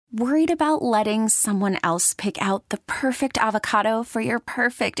Worried about letting someone else pick out the perfect avocado for your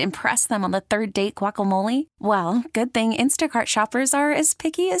perfect impress them on the third date guacamole? Well, good thing Instacart shoppers are as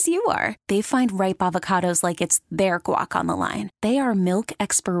picky as you are. They find ripe avocados like it's their guac on the line. They are milk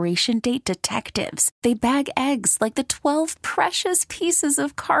expiration date detectives. They bag eggs like the 12 precious pieces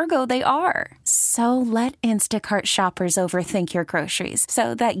of cargo they are. So let Instacart shoppers overthink your groceries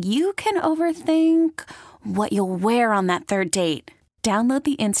so that you can overthink what you'll wear on that third date. Download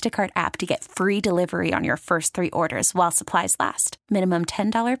the Instacart app to get free delivery on your first 3 orders while supplies last. Minimum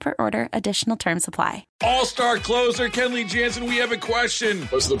 $10 per order. Additional terms apply. All-star closer Kenley Jansen, we have a question.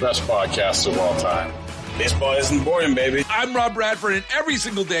 What's the best podcast of all time? Baseball isn't boring, baby. I'm Rob Bradford, and every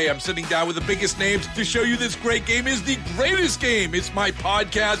single day I'm sitting down with the biggest names to show you this great game is the greatest game. It's my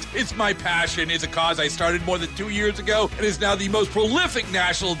podcast. It's my passion. It's a cause I started more than 2 years ago and is now the most prolific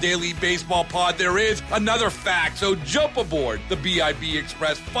national daily baseball pod there is. Another fact. So jump aboard the BIB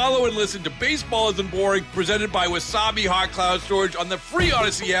Express. Follow and listen to Baseball Isn't Boring, presented by Wasabi Hot Cloud Storage on the free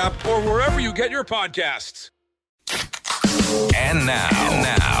Odyssey app or wherever you get your podcasts. And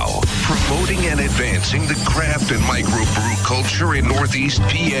now, promoting and advancing the craft and microbrew culture in Northeast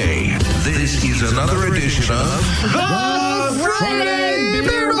PA. This is another edition of The Friday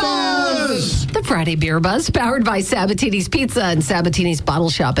Beer Buzz! The Friday Beer Buzz, powered by Sabatini's Pizza and Sabatini's Bottle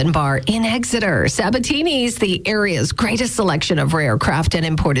Shop and Bar in Exeter. Sabatini's, the area's greatest selection of rare craft and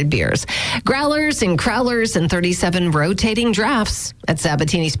imported beers. Growlers and crowlers and 37 rotating drafts at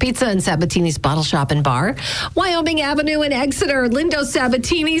Sabatini's Pizza and Sabatini's Bottle Shop and Bar. Wyoming Avenue in Exeter. Lindo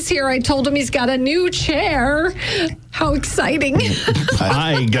Sabatini's here. I told him he's got a new chair. How exciting.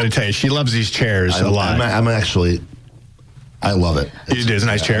 I got to tell you, she loves these chairs a lot. I love it. It is a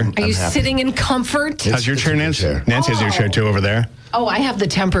nice chair. Are you sitting in comfort? How's your chair, Nancy? Nancy has your chair too over there. Oh, I have the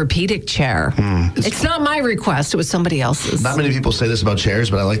Tempur-Pedic chair. It's not my request. It was somebody else's. Not many people say this about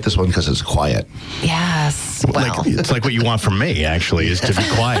chairs, but I like this one because it's quiet. Yes. Well, it's like what you want from me, actually, is to be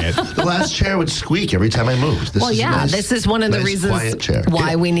quiet. The last chair would squeak every time I moved. This is one of the reasons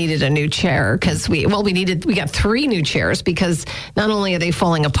why we needed a new chair. Because we got 3 new chairs because not only are they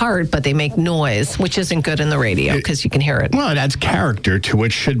falling apart, but they make noise, which isn't good in the radio because you can hear it. Well, it adds character to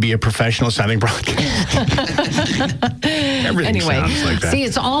what should be a professional sounding broadcast. Anyway, like that. See,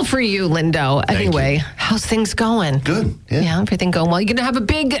 it's all for you, Lindo. Anyway, how's things going? Good. Yeah, everything going well. You're going to have a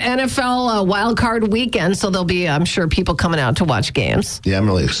big NFL wild card weekend, so there'll be, I'm sure, people coming out to watch games. Yeah, I'm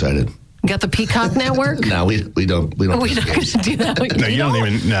really excited. You got the Peacock Network? No, we don't. We're not going to do that. No, you don't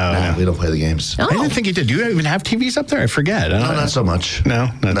even. No, we don't play the games. Oh. I didn't think you did. Do you even have TVs up there? I forget. No, not so much. No,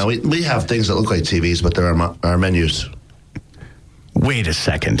 we have things that look like TVs, but they're our menus. Wait a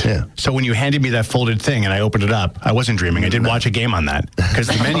second. Yeah. So when you handed me that folded thing and I opened it up, I wasn't dreaming. I did watch a game on that because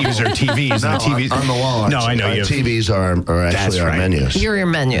the menus are TVs. No, and the TVs on the wall. No, I know our you. TVs are actually our menus. You're your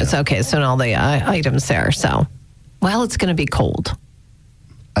menus. Yeah. Okay, so all the items there. So, well, it's going to be cold.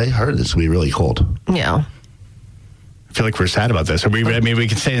 I heard it's going to be really cold. Yeah. I feel like we're sad about this. Maybe we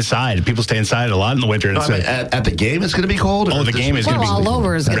can stay inside. People stay inside a lot in the winter. No, at the game, it's going to be cold? Oh, the game is going to be all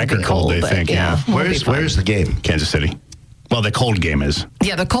over is going to be cold. I think, yeah. Where's the game? Kansas City. Well, the cold game is.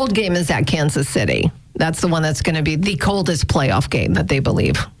 Yeah, the cold game is at Kansas City. That's the one that's going to be the coldest playoff game that they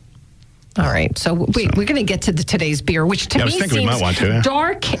believe. All right. So we're going to get to today's beer, which to me seems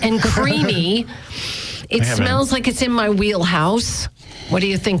dark and creamy. It smells like it's in my wheelhouse. What are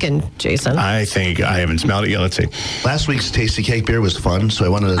you thinking, Jason? I think I haven't smelled it yet. Let's see. Last week's Tasty Cake beer was fun, so I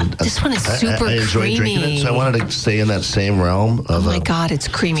wanted to... This one is super I enjoyed creamy. drinking it, so I wanted to stay in that same realm. Oh, my God, it's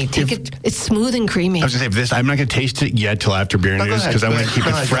creamy. It's smooth and creamy. I was going to say, I'm not going to taste it yet till after beer news because I want to keep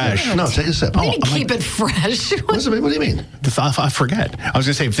it fresh. No, take a sip. Keep it fresh. What do you mean? I forget. I was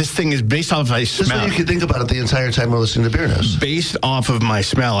going to say, if this thing is based off of my smell... This is what you could think about it the entire time we're listening to beer news. Based off of my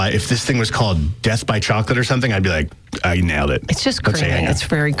smell, if this thing was called Death by Chocolate or something, I'd be like, I nailed it. It's just creamy. It's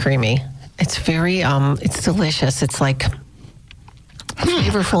very creamy. It's very, it's delicious. It's like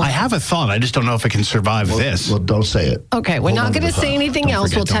flavorful. I have a thought. I just don't know if it can survive this. Well, don't say it. Okay, we're not going to say anything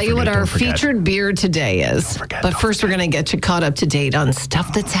else. We'll tell you what our featured beer today is. But first, we're going to get you caught up to date on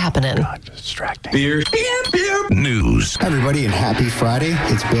stuff that's happening. God, distracting. Beer news. Hi, everybody, and happy Friday.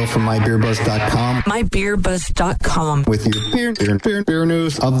 It's Bill from MyBeerBuzz.com. MyBeerBuzz.com. With your beer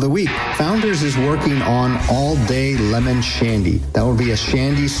news of the week. Founders is working on All Day Lemon Shandy. That will be a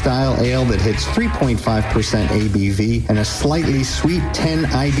shandy-style ale that hits 3.5% ABV and a slightly sweet 10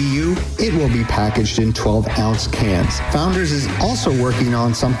 IBU, it will be packaged in 12-ounce cans. Founders is also working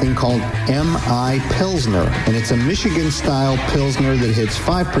on something called MI Pilsner, and it's a Michigan-style Pilsner that hits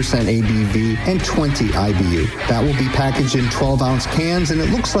 5% ABV and 20 IBU. That will be packaged in 12-ounce cans, and it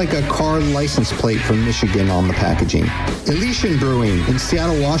looks like a car license plate from Michigan on the packaging. Elysian Brewing in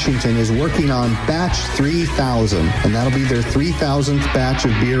Seattle, Washington is working on Batch 3000, and that'll be their 3,000th batch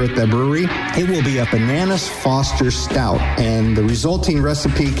of beer at the brewery. It will be a Bananas Foster Stout, and the resulting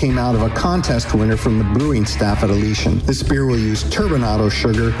recipe came out of a contest winner from the brewing staff at Elysian. This beer will use turbinado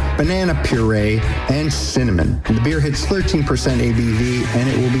sugar, banana puree, and cinnamon. And the beer hits 13% ABV, and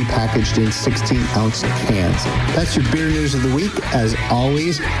it will be packaged in 16-ounce cans. That's your beer news of the week. As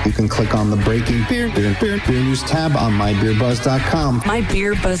always, you can click on the Breaking Beer News tab on mybeerbuzz.com.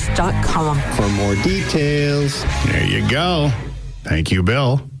 mybeerbuzz.com for more details. There you go. Thank you,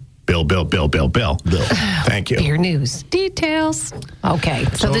 Bill. Bill. Thank you. Beer news details. Okay,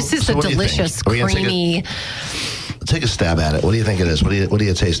 so this is a delicious, creamy. Take a stab at it. What do you think it is? What are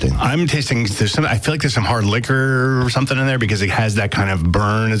you tasting? I'm tasting. I feel like there's some hard liquor or something in there because it has that kind of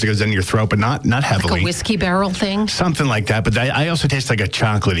burn as it goes down your throat, but not heavily. Like a whiskey barrel thing? Something like that. But I also taste like a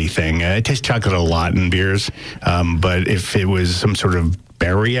chocolatey thing. I taste chocolate a lot in beers. But if it was some sort of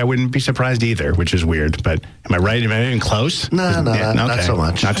berry, I wouldn't be surprised either, which is weird. But am I right? Am I even close? No, not so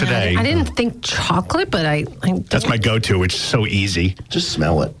much. Not today. I didn't think chocolate, but I That's my go-to, which is so easy. Just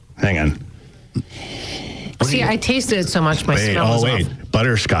smell it. Hang on. See, I tasted it so much, my smell was off.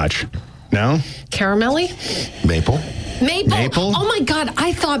 Butterscotch. No? Caramelly? Maple? Oh, my God.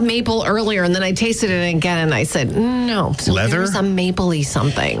 I thought maple earlier, and then I tasted it again, and I said, no. So leather? There's a mapley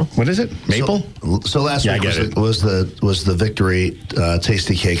something. What is it? Maple? So last week was the Victory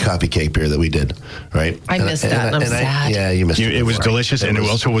Tasty Cake Coffee Cake beer that we did, right? I missed that, and I'm sad. Yeah, you missed it. It was delicious, and it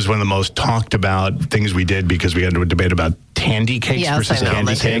also was one of the most talked about things we did because we had a debate about tandy cakes versus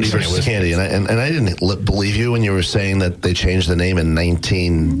candy cakes. Versus candy. And I didn't believe you when you were saying that they changed the name in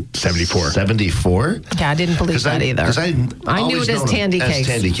 1974. Yeah, I didn't believe that either. I knew it as tandy cakes.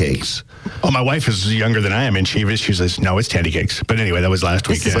 Tandy cakes. Oh, my wife is younger than I am, and she says, no, it's tandy cakes. But anyway, that was last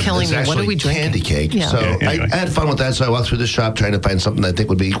week. This is killing me. What are we drinking? Candy cake. Yeah. So anyway. I had fun with that. So I walked through the shop trying to find something that I think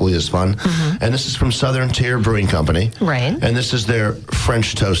would be equally as fun. Mm-hmm. And this is from Southern Tier Brewing Company. Right. And this is their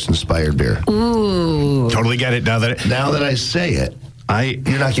French toast inspired beer. Ooh. Totally get it now that I say it.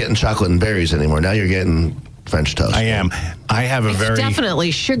 You're not getting chocolate and berries anymore. Now you're getting French toast. I am. I have it's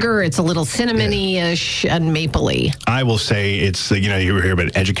definitely sugar. It's a little cinnamony-ish and mapley. I will say it's, you hear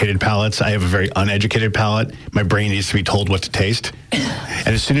about educated palates. I have a very uneducated palate. My brain needs to be told what to taste. And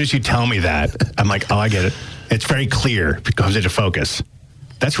as soon as you tell me that, I'm like, oh, I get it. It's very clear. It comes into focus.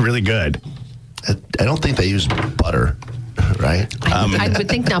 That's really good. I don't think they use butter, right? I would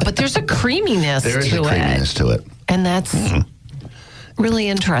think not, but there's a creaminess to it. There is a creaminess to it. And that's... really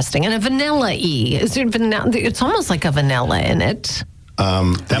interesting. And a vanilla-y. Is there vanilla? It's almost like a vanilla in it.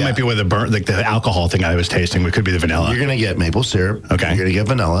 That might be where the alcohol thing I was tasting. It could be the vanilla. You're going to get maple syrup. Okay. You're going to get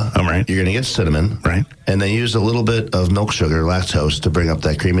vanilla. All right. You're going to get cinnamon. Right. And they use a little bit of milk sugar, lactose, to bring up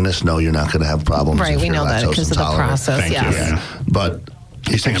that creaminess. No, you're not going to have problems. Right. We know that because of the process. Thank you. Yeah. But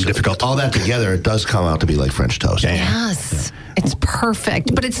you think I'm difficult. All that together, it does come out to be like French toast. Yeah. Yes. Yeah. It's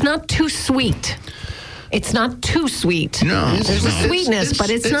perfect, but it's not too sweet. It's not too sweet. No. There's a sweetness, but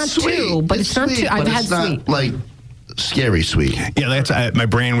it's not sweet. too. But it's not too. I've had sweet. Like scary sweet. Yeah, my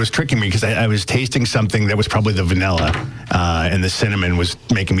brain was tricking me because I was tasting something that was probably the vanilla, and the cinnamon was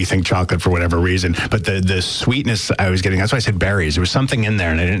making me think chocolate for whatever reason. But the sweetness I was getting, that's why I said berries. There was something in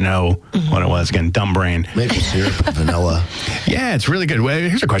there, and I didn't know what it was. Again, dumb brain. Maple syrup, vanilla. Yeah, it's really good. Well,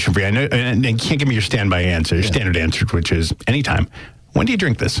 here's a question for you. I know, and you can't give me your standby answer, your standard answer, which is anytime. When do you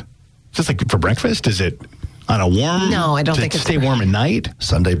drink this? Is this like for breakfast? Is it on a warm? No, I don't think it's... stay warm at night?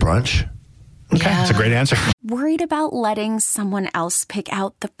 Sunday brunch? Okay, that's a great answer. Worried about letting someone else pick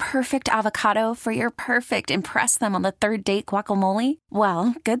out the perfect avocado for your perfect impress them on the third date guacamole?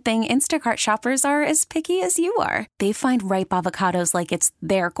 Well, good thing Instacart shoppers are as picky as you are. They find ripe avocados like it's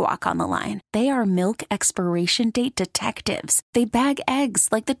their guac on the line. They are milk expiration date detectives. They bag eggs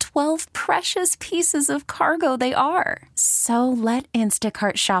like the 12 precious pieces of cargo they are. So let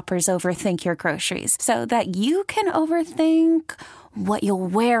Instacart shoppers overthink your groceries so that you can overthink what you'll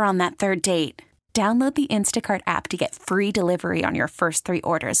wear on that third date. Download the Instacart app to get free delivery on your first 3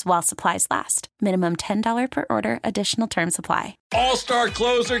 orders while supplies last. Minimum $10 per order. Additional terms apply. All-star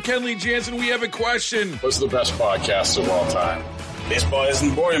closer Kenley Jansen, we have a question. What's the best podcast of all time? Baseball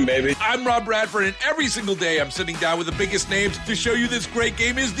isn't boring, baby. I'm Rob Bradford, and every single day I'm sitting down with the biggest names to show you this great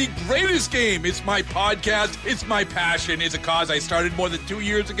game is the greatest game. It's my podcast. It's my passion. It's a cause I started more than 2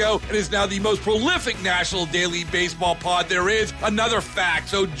 years ago and is now the most prolific national daily baseball pod there is. Another fact.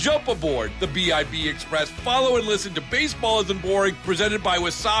 So jump aboard the BIB Express. Follow and listen to Baseball Isn't Boring, presented by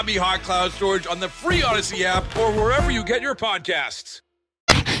Wasabi Hot Cloud Storage on the free Odyssey app or wherever you get your podcasts.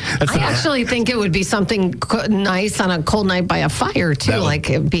 I actually think it would be something nice on a cold night by a fire, too.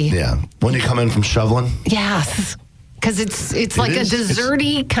 It'd be. Yeah. When you come in from shoveling? Yes. Because it's like a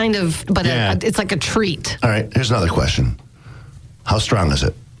desserty kind of, but it's like a treat. All right. Here's another question. How strong is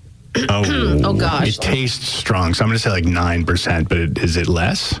it? Oh, gosh. It tastes strong. So I'm going to say like 9%, but is it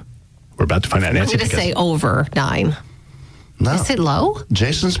less? We're about to find out. Nancy, I'm going to say over 9. No. Is it low?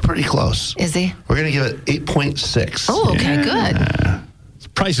 Jason's pretty close. Is he? We're going to give it 8.6. Oh, okay, good.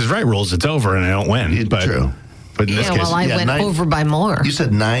 Price is Right rules. It's over and I don't win. True. But in this case, I went over by more. You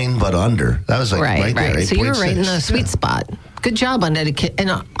said 9, but under. That was like right there. So you're right in the sweet spot. Good job on an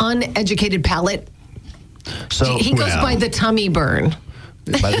uneducated palate. So he goes by the tummy burn.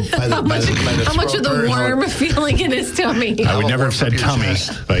 How much of the worm feeling in his tummy? I would never have said tummy,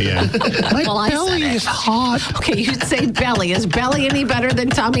 but yeah. My belly is hot. Okay, you'd say belly. Is belly any better than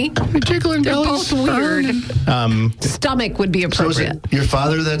tummy? Tickling They're belly. both weird. Stomach would be appropriate. So is it your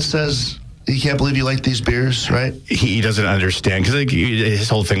father that says he can't believe you like these beers, right? He doesn't understand because his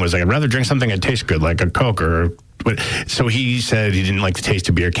whole thing was like, I'd rather drink something that tastes good, like a Coke or. So he said he didn't like the taste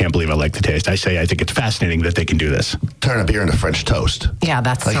of beer. Can't believe I like the taste. I say I think it's fascinating that they can do this. Turn a beer into French toast. Yeah,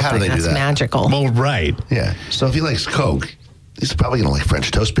 that's like, something how do they that's do that? magical. Well, right. Yeah. So if he likes Coke, he's probably going to like French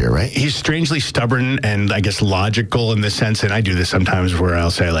toast beer, right? He's strangely stubborn and I guess logical in the sense, and I do this sometimes where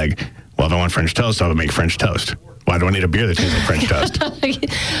I'll say like, well, if I want French toast, I'll make French toast. Why do I need a beer that tastes like French toast?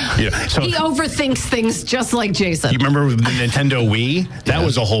 So he overthinks things just like Jason. You remember the Nintendo Wii? That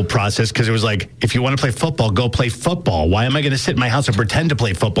was a whole process because it was like, if you want to play football, go play football. Why am I going to sit in my house and pretend to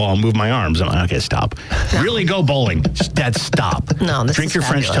play football and move my arms? I'm like, okay, stop. No. Really go bowling. Just, Dad, stop. No, this Drink is your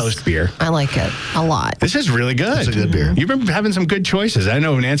fabulous. French toast beer. I like it a lot. This is really good. It's a good beer. You've been having some good choices. I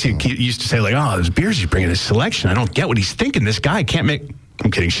know Nancy used to say like, oh, those beers he's bringing his selection. I don't get what he's thinking. This guy can't make... I'm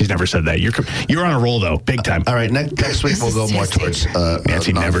kidding. She's never said that. You're on a roll, though. Big time. All right. Next week, we'll go more towards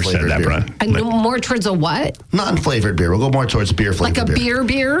Nancy never said that, beer. bro. More towards a what? Non-flavored beer. We'll go more towards beer-flavored Like a beer?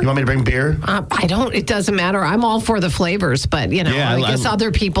 You want me to bring beer? I don't. It doesn't matter. I'm all for the flavors, but, I guess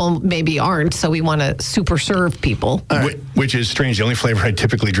other people maybe aren't, so we want to super serve people. Right. Which is strange. The only flavor I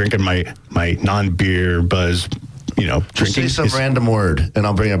typically drink in my non-beer buzz, drinking. Say some random word, and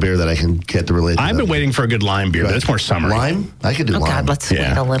I'll bring a beer that I can get to relate to. I've been waiting for a good lime beer, but it's more summer. Lime? I could do lime. Oh, God, let's wait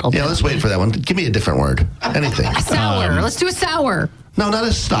a little bit. Yeah, let's wait for that one. Give me a different word. Anything. A sour. Let's do a sour. No, not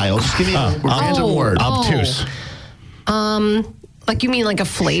a style. Just give me a random word. Obtuse. Like you mean like a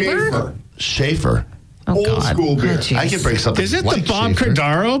flavor? Schaefer. Oh, Old God. school beer. I could bring something. Is it like the Bob Schaefer.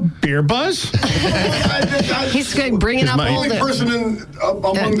 Cordaro beer buzz? He's bringing up all The only person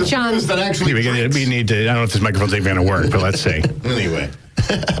among the John. beers that actually we need to. I don't know if this microphone's even going to work, but let's see. Anyway.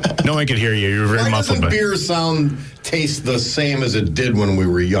 No one could hear you. You're very Why muffled. doesn't beer taste the same as it did when we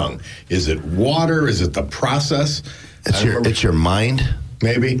were young? Is it water? Is it the process? It's your mind.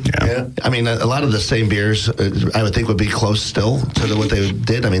 Maybe. Yeah. I mean, a lot of the same beers, I would think, would be close still to what they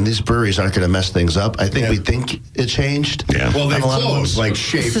did. I mean, these breweries aren't going to mess things up. I think we think it changed. Yeah. Well, they a lot of closed, them. like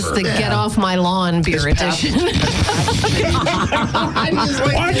Schaefer. This is the get off my lawn beer edition. What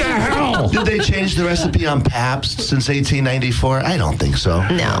the hell? Did they change the recipe on Pabst since 1894? I don't think so.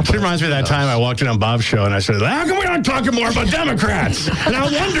 No. It reminds me of that time I walked in on Bob's show and I said, how come we aren't talking more about Democrats and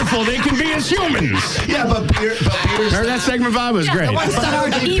how wonderful they can be as humans? Yeah, but beer's... Remember that segment, Bob? It was great. The ones that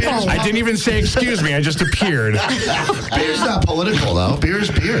aren't evil. I didn't even say excuse me. I just appeared. Beer's not political, though.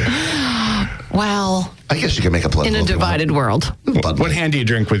 Beer's beer. Well, I guess you can make a political... in a divided world. What hand do you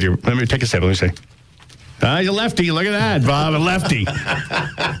drink with your... Let me take a sip. Let me see. You're lefty. Look at that, Bob. A lefty.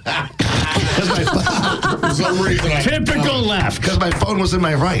 For some reason, Typical left. Because my phone was in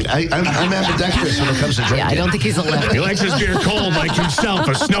my right. I'm ambidextrous when it comes to drinking. Yeah, I don't think he's a lefty. He likes his beer cold like himself,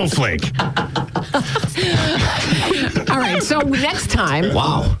 a snowflake. All right, so next time,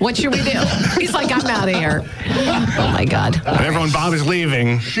 what should we do? He's like, I'm out of here. Oh, my God. And everyone, Bob is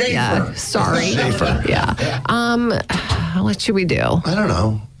leaving. Yeah, sorry. Schaefer. Yeah. What should we do? I don't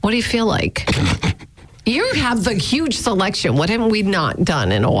know. What do you feel like? You have the huge selection. What haven't we not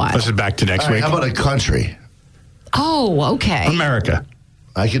done in a while? This is back to next All right, week. how about a country? Oh, okay. America.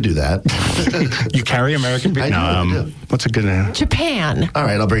 I could do that. You carry American beer? I do. What's a good name? Japan. All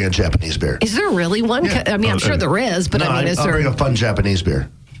right, I'll bring a Japanese beer. Is there really one? Yeah. I mean, I'm sure there is, but No, I mean, is I'll there? bring a fun Japanese beer.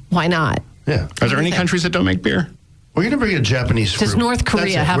 Why not? Yeah. Are there any countries that don't make beer? We're going to bring a Japanese fruit. Does North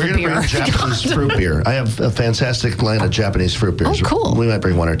Korea have a beer? We're going to bring a Japanese fruit beer. I have a fantastic line of Japanese fruit beers. Oh, cool. We might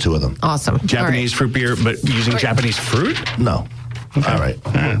bring one or two of them. Awesome. Japanese fruit beer, but using Japanese fruit? No. Okay. All right.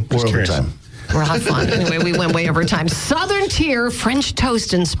 We're over time. We're having fun. Anyway, we went way over time. Southern Tier French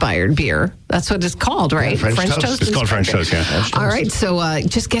Toast inspired beer. That's what it's called, right? Yeah, French toast. It's called French toast, yeah. All right, so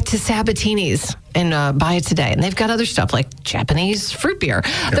just get to Sabatini's and buy it today. And they've got other stuff like Japanese fruit beer.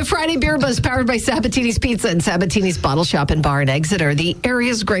 Yep. The Friday Beer Buzz powered by Sabatini's Pizza and Sabatini's Bottle Shop and Bar in Exeter, the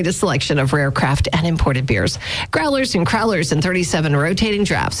area's greatest selection of rare craft and imported beers. Growlers and crowlers and 37 rotating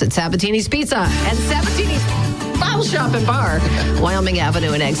drafts at Sabatini's Pizza and Sabatini's Bottle Shop and Bar, Wyoming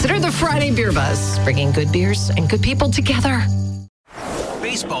Avenue in Exeter. The Friday Beer Buzz, bringing good beers and good people together.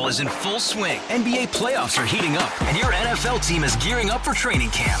 Baseball is in full swing. NBA playoffs are heating up, and your NFL team is gearing up for training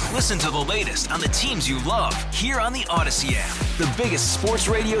camp. Listen to the latest on the teams you love here on the Odyssey app. The biggest sports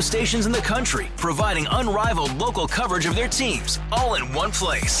radio stations in the country, providing unrivaled local coverage of their teams, all in one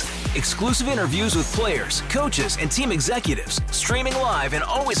place. Exclusive interviews with players, coaches, and team executives, streaming live and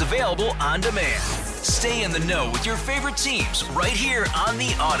always available on demand. Stay in the know with your favorite teams right here on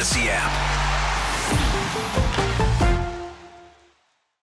the Odyssey app.